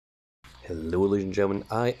Hello ladies and gentlemen,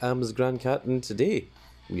 I am the Grand Cat and today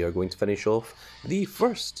we are going to finish off the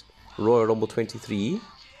first Royal Rumble 23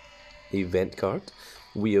 event card.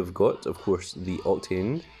 We have got, of course, the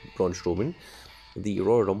Octane Braun Strowman, the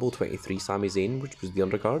Royal Rumble 23 Sami Zayn, which was the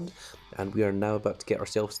undercard, and we are now about to get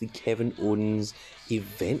ourselves the Kevin Owens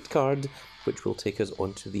event card, which will take us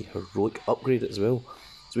onto the heroic upgrade as well.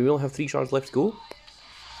 So we only have 3 shards left to go.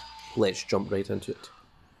 Let's jump right into it.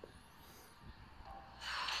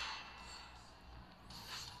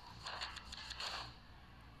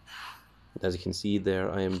 As you can see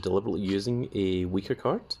there, I am deliberately using a weaker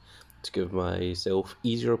card to give myself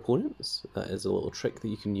easier opponents. That is a little trick that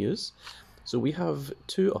you can use. So we have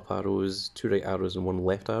 2 up arrows, 2 right arrows and 1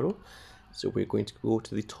 left arrow. So we're going to go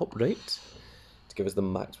to the top right to give us the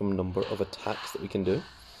maximum number of attacks that we can do.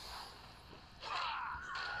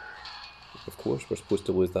 Of course, we're supposed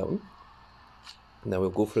to lose that one. Now we'll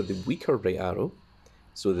go for the weaker right arrow,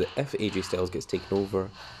 so that if AJ Styles gets taken over,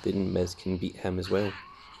 then Miz can beat him as well.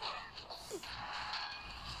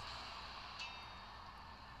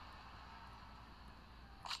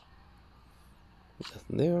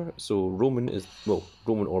 Nothing there. So Roman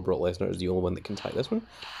or Brock Lesnar is the only one that can attack this one.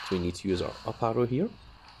 So we need to use our up arrow here.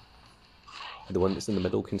 The one that's in the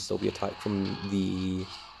middle can still be attacked from the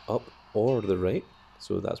up or the right.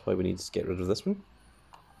 So that's why we need to get rid of this one.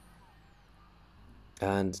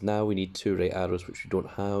 And now we need 2 right arrows, which we don't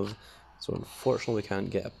have. So unfortunately we can't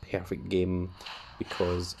get a perfect game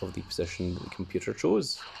because of the position that the computer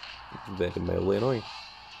chose. It's very mildly annoying.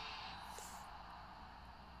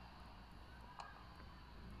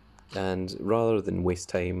 And rather than waste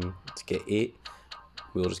time to get 8,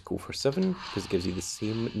 we'll just go for 7 because it gives you the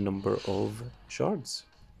same number of shards.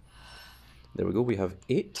 There we go, we have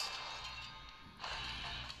 8.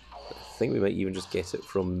 I think we might even just get it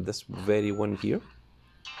from this very one here.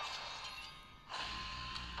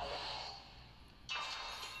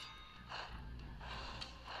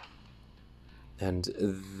 And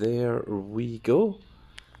there we go.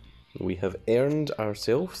 We have earned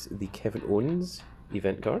ourselves the Kevin Owens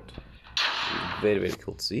event card. Very, very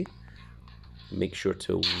cool to see. Make sure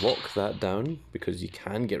to lock that down because you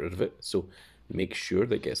can get rid of it. So make sure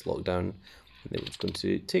that it gets locked down. And then we're just going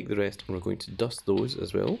to take the rest and we're going to dust those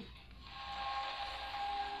as well.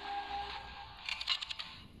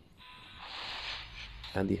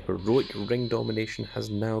 And the heroic ring domination has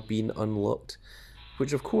now been unlocked,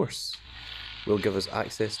 which of course will give us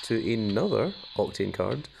access to another Octane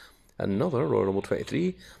card, another Royal Rumble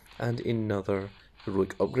 23, and another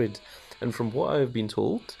heroic upgrade. And from what I've been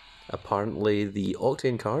told, apparently the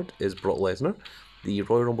Octane card is Brock Lesnar, the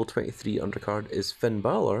Royal Rumble 23 undercard is Finn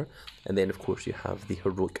Balor, and then of course you have the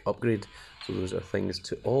heroic upgrade. So those are things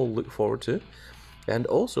to all look forward to. And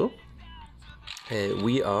also,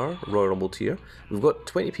 we are Royal Rumble tier. We've got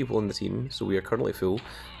 20 people in the team, so we are currently full.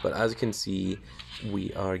 But as you can see,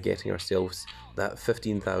 we are getting ourselves that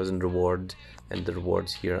 15,000 reward. And the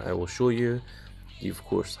rewards here I will show you. You of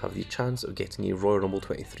course have the chance of getting a Royal Rumble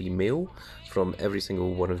 23 mail from every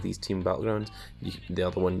single one of these team battlegrounds. The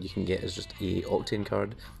other one you can get is just a Octane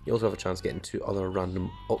card. You also have a chance of getting 2 other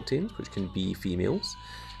random Octanes, which can be females.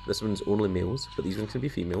 This one's only males, but these ones can be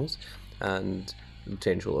females. And the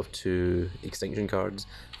potential of 2 extinction cards.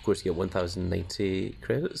 Of course, you get 1090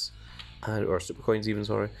 credits, or super coins even,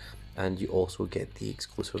 sorry. And you also get the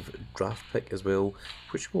exclusive draft pick as well,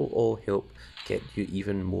 which will all help get you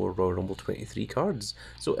even more Royal Rumble 23 cards.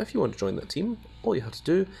 So if you want to join that team, all you have to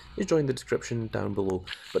do is join the description down below.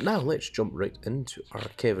 But now let's jump right into our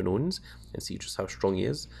Kevin Owens and see just how strong he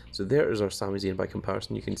is. So there is our Sami Zayn by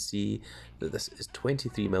comparison. You can see that this is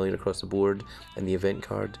 23 million across the board, and the event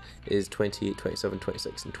card is 28, 27,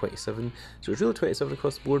 26, and 27. So it's really 27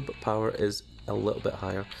 across the board, but power is a little bit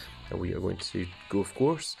higher. And we are going to go, of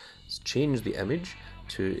course, change the image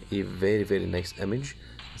to a very, very nice image.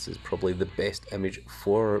 This is probably the best image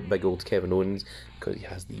for big old Kevin Owens because he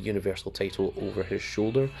has the Universal title over his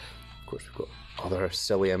shoulder. Of course, we've got other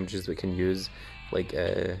silly images we can use, like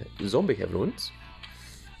zombie Kevin Owens,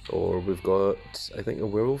 or we've got, I think, a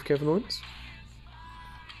werewolf Kevin Owens,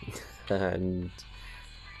 and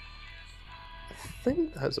I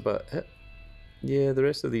think that's about it. Yeah, the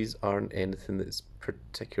rest of these aren't anything that's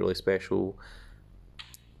particularly special,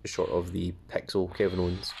 short of the pixel Kevin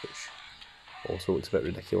Owens, which also looks a bit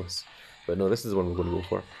ridiculous. But no, this is the one we're going to go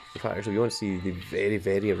for. In fact, actually, if you want to see the very,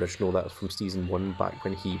 very original, that was from season 1, back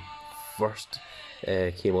when he first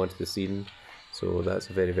came onto the scene. So that's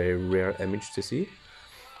a very, very rare image to see.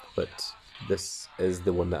 But this is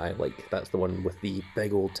the one that I like. That's the one with the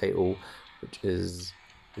big old title, which is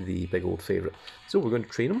the big old favourite. So we're going to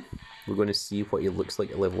train him. We're going to see what he looks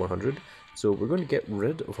like at level 100. So we're going to get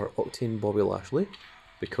rid of our Octane Bobby Lashley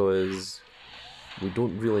because we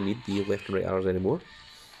don't really need the left and right arrows anymore.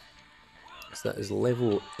 So that is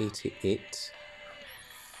level 88.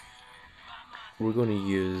 We're going to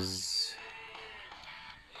use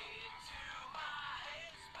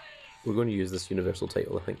this Universal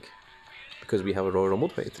title, I think, because we have a Royal Rumble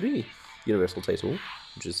 23 Universal title,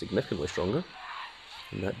 which is significantly stronger,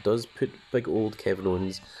 and that does put big old Kevin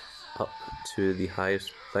Owens up to the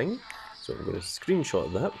highest thing. So I'm going to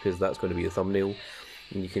screenshot that because that's going to be a thumbnail,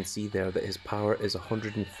 and you can see there that his power is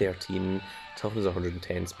 113, toughness is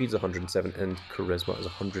 110, speed is 107, and charisma is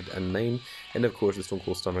 109. And of course the Stone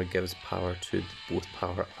Cold Stunner gives power to both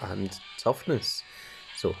power and toughness.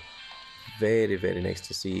 So very, very nice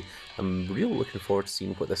to see. I'm really looking forward to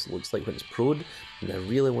seeing what this looks like when it's pro'd, and I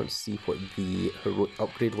really want to see what the heroic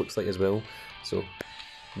upgrade looks like as well. So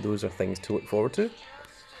those are things to look forward to.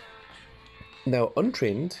 Now,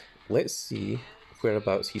 untrained, let's see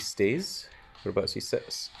whereabouts he stays, whereabouts he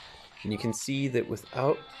sits. And you can see that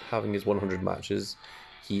without having his 100 matches,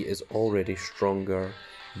 he is already stronger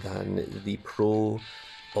than the Pro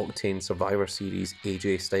Octane Survivor Series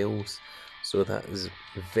AJ Styles. So that is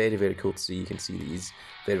very, very cool to see. You can see that he's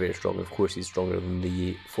very, very strong. Of course, he's stronger than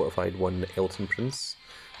the fortified one Elton Prince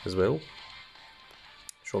as well.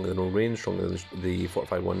 Stronger than Roman Reigns, stronger than the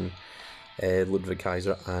fortified one Ludwig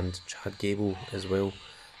Kaiser and Chad Gable as well.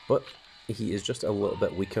 But he is just a little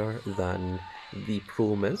bit weaker than the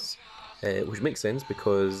Pro Miz, which makes sense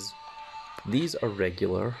because these are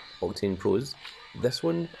regular Octane Pros. This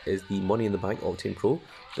one is the Money in the Bank Octane Pro.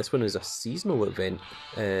 This one is a seasonal event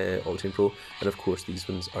Octane Pro, and of course these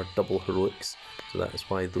ones are double heroics, so that is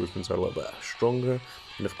why those ones are a little bit stronger.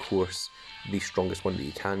 And of course the strongest one that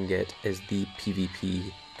you can get is the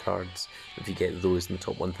PvP cards. If you get those in the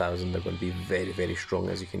top 1000, they're going to be very, very strong.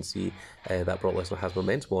 As you can see, that Brock Lesnar has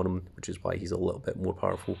momentum on him, which is why he's a little bit more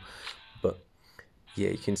powerful. But yeah,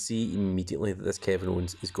 you can see immediately that this Kevin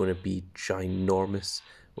Owens is going to be ginormous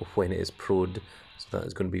when it is pro'd. So that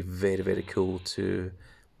is going to be very, very cool to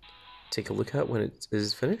take a look at when it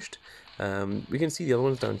is finished. We can see the other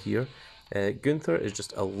ones down here. Gunther is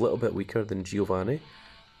just a little bit weaker than Giovanni.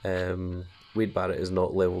 Wade Barrett is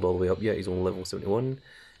not leveled all the way up yet, he's only level 71.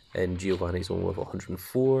 And Giovanni's only level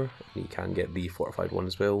 104, and you can get the fortified one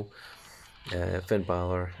as well. Finn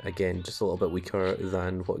Balor, again, just a little bit weaker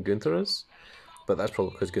than what Gunther is, but that's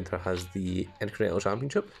probably because Gunther has the Intercontinental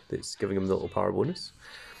Championship that's giving him the little power bonus.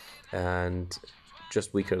 And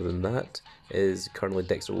just weaker than that is currently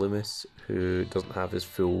Dexter Lumis, who doesn't have his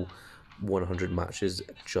full 100 matches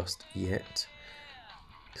just yet.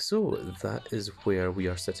 So that is where we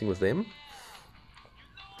are sitting with them.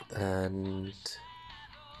 And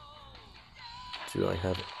do I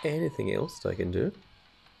have anything else that I can do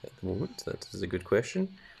at the moment? That is a good question.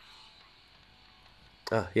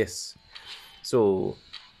 Ah, yes. So,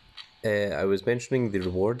 I was mentioning the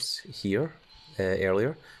rewards here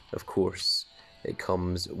earlier. Of course, it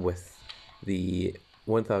comes with the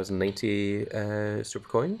 1090 super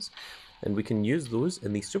coins, and we can use those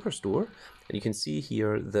in the Superstore. And you can see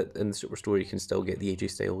here that in the Superstore you can still get the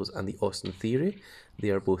AJ Styles and the Austin Theory. They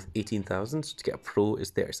are both 18,000, so to get a Pro is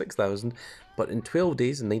 36,000. But in 12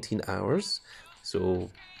 days and 19 hours,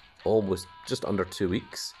 so almost just under 2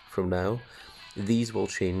 weeks from now, these will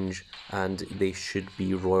change and they should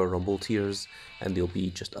be Royal Rumble tiers, and they'll be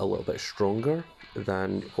just a little bit stronger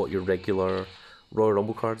than what your regular Royal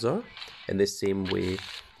Rumble cards are, in the same way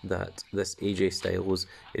that this AJ Styles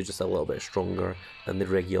is just a little bit stronger than the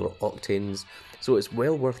regular Octanes. So it's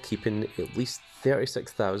well worth keeping at least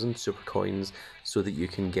 36,000 super coins so that you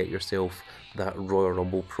can get yourself that Royal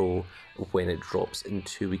Rumble Pro when it drops in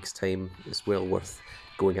 2 weeks time. It's well worth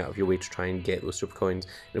going out of your way to try and get those super coins.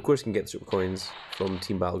 And of course you can get the super coins from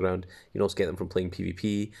Team Battleground, you can also get them from playing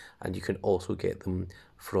PvP, and you can also get them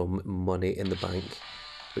from Money in the Bank,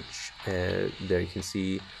 which there you can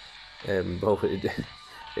see,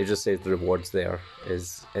 it just says the rewards there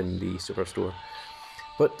is in the Superstore.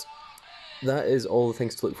 But that is all the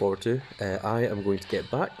things to look forward to. I am going to get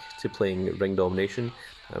back to playing Ring Domination.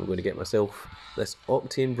 I'm going to get myself this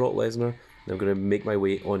Octane Brock Lesnar, and I'm going to make my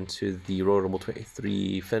way onto the Royal Rumble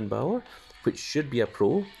 23 Finn Balor, which should be a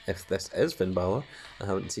Pro if this is Finn Balor. I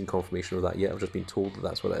haven't seen confirmation of that yet, I've just been told that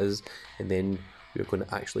that's what it is. And then we're going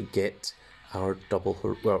to actually get our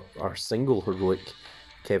our single heroic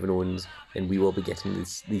Kevin Owens, and we will be getting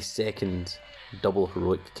the second double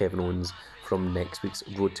heroic Kevin Owens from next week's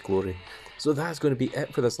Road to Glory. So that's going to be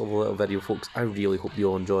it for this little video, folks. I really hope you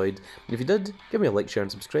all enjoyed. And if you did, give me a like, share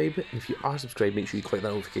and subscribe. And if you are subscribed, make sure you click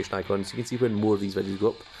that notification icon so you can see when more of these videos go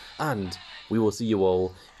up. And we will see you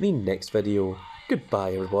all in the next video.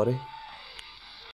 Goodbye, everybody.